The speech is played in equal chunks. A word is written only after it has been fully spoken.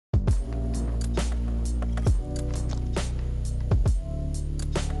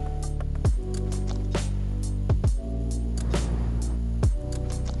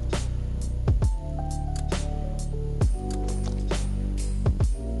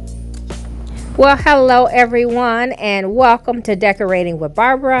Well, hello everyone, and welcome to Decorating with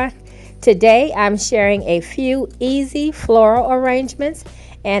Barbara. Today I'm sharing a few easy floral arrangements,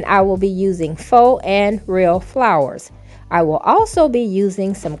 and I will be using faux and real flowers. I will also be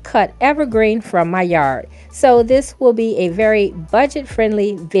using some cut evergreen from my yard. So this will be a very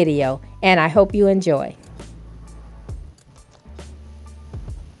budget-friendly video, and I hope you enjoy.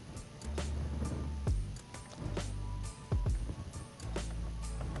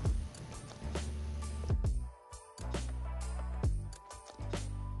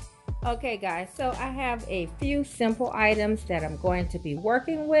 Okay guys, so I have a few simple items that I'm going to be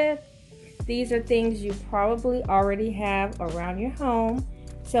working with. These are things you probably already have around your home.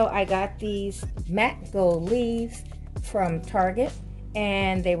 So I got these matte gold leaves from Target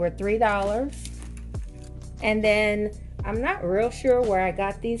and they were $3. And then I'm not real sure where I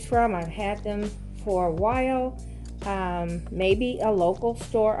got these from. I've had them for a while. Maybe a local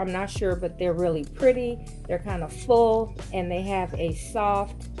store, I'm not sure, but they're really pretty. They're kind of full and they have a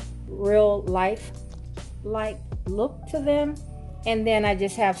soft, real life like look to them. And then I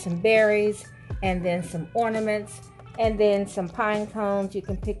just have some berries and then some ornaments and then some pine cones. You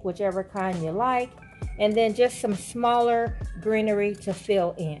can pick whichever kind you like, and then just some smaller greenery to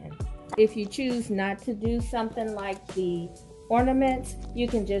fill in. If you choose not to do something like the ornaments, you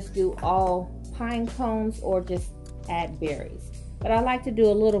can just do all pine cones or just add berries. But I like to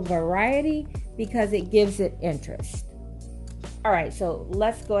do a little variety because it gives it interest. All right, so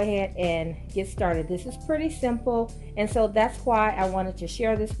let's go ahead and get started. This is pretty simple, and so that's why I wanted to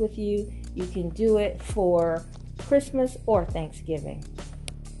share this with you. You can do it for Christmas or Thanksgiving.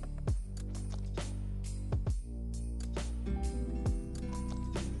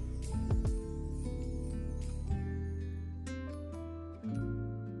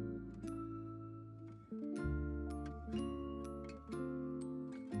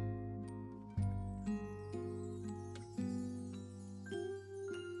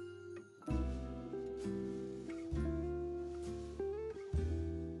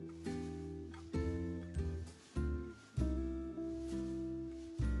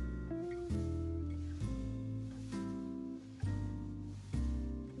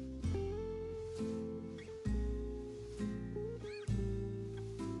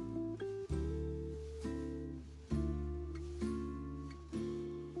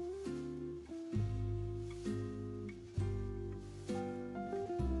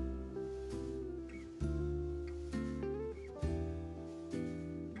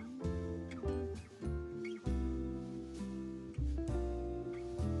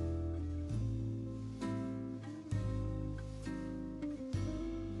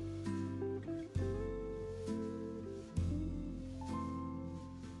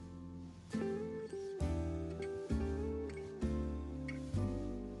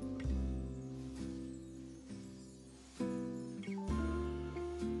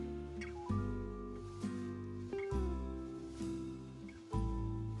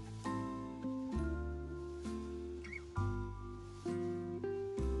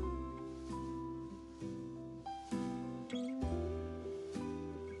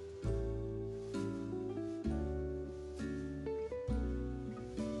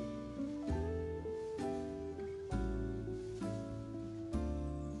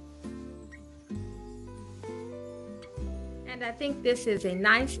 And I think this is a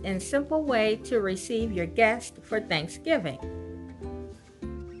nice and simple way to receive your guest for Thanksgiving.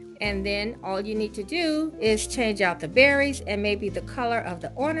 And then all you need to do is change out the berries and maybe the color of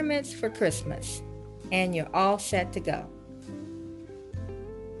the ornaments for Christmas. And you're all set to go.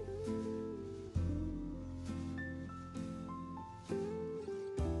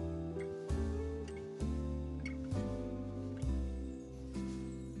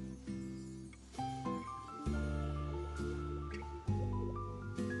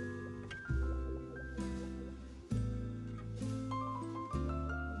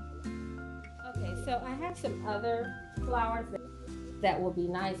 Okay, so I have some other flowers that will be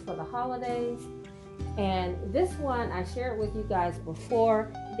nice for the holidays. And this one I shared with you guys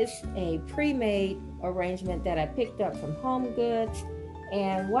before. It's a pre-made arrangement that I picked up from Home Goods.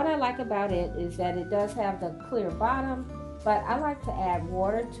 And what I like about it is that it does have the clear bottom, but I like to add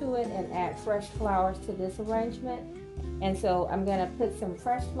water to it and add fresh flowers to this arrangement. And so I'm going to put some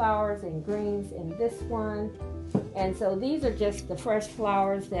fresh flowers and greens in this one. And so these are just the fresh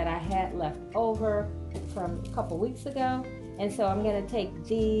flowers that I had left over from a couple weeks ago. And so I'm going to take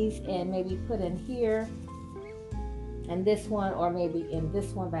these and maybe put in here and this one, or maybe in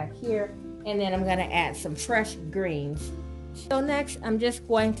this one back here. And then I'm going to add some fresh greens. So next I'm just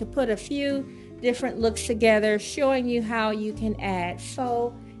going to put a few different looks together, showing you how you can add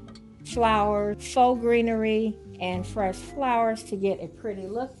faux flowers, faux greenery, and fresh flowers to get a pretty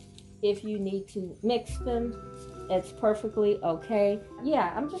look. If you need to mix them, it's perfectly okay.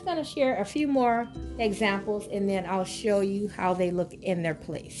 Yeah, I'm just going to share a few more examples and then I'll show you how they look in their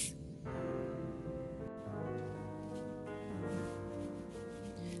place.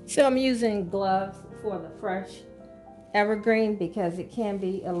 So I'm using gloves for the fresh evergreen because it can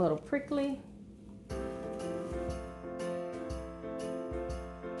be a little prickly.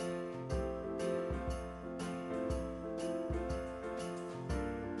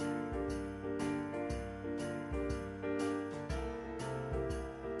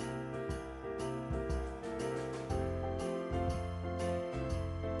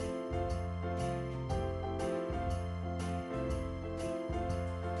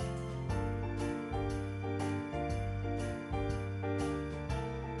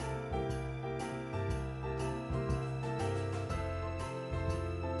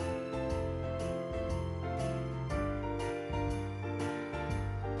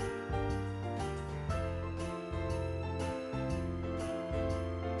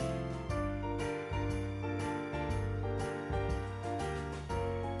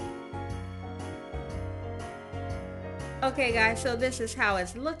 Okay guys, so this is how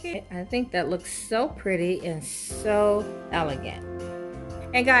it's looking. I think that looks so pretty and so elegant.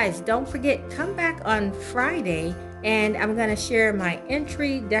 And guys, don't forget, come back on Friday and I'm gonna share my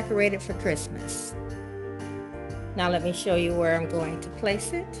entry decorated for Christmas. Now let me show you where I'm going to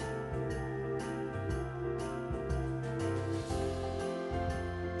place it.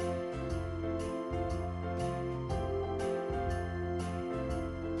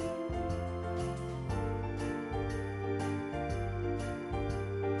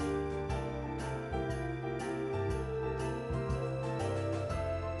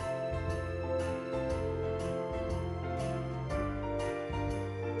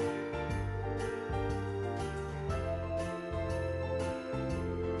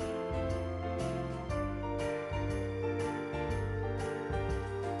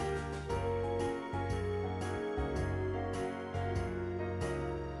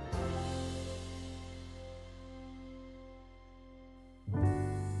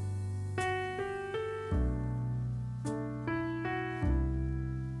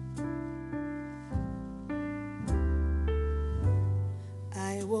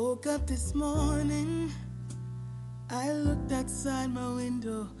 I woke up this morning, I looked outside my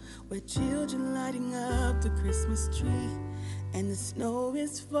window where children lighting up the Christmas tree and the snow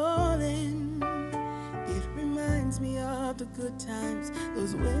is falling. It reminds me of the good times,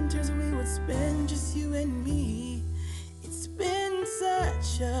 those winters we would spend just you and me. It's been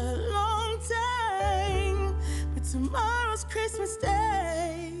such a long time, but tomorrow's Christmas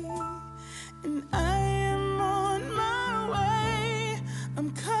Day and I am on my way. I'm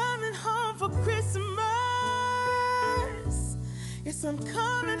coming home for Christmas. Yes, I'm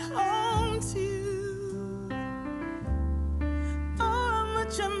coming home to you. Oh, how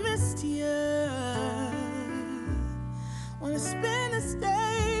much I missed you. Wanna spend this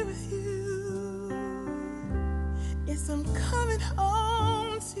day with you. Yes, I'm coming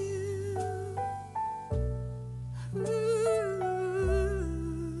home to you. Ooh.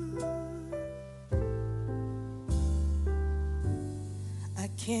 I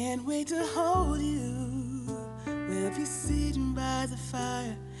can't wait to hold you. We'll be sitting by the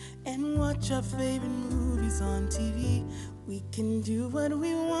fire and watch our favorite movies on TV. We can do what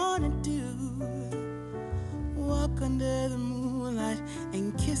we wanna do. Walk under the moonlight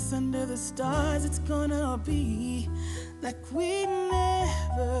and kiss under the stars. It's gonna be like we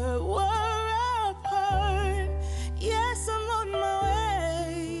never were apart. Yes, I'm on my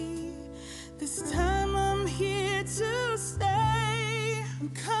way. This time I'm here to stay. I'm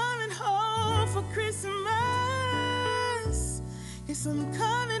coming home for Christmas. Yes, I'm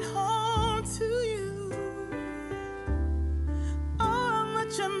coming home to you. Oh, how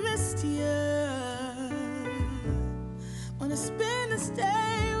much I missed you. Wanna spend this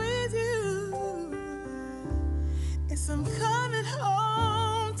day with you. Yes, I'm coming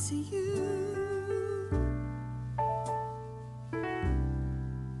home to you.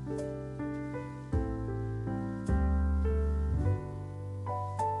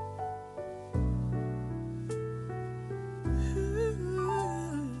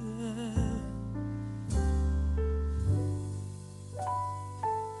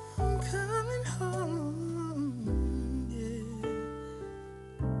 I'm coming home, yeah.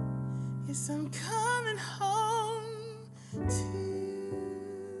 Yes, I'm coming home to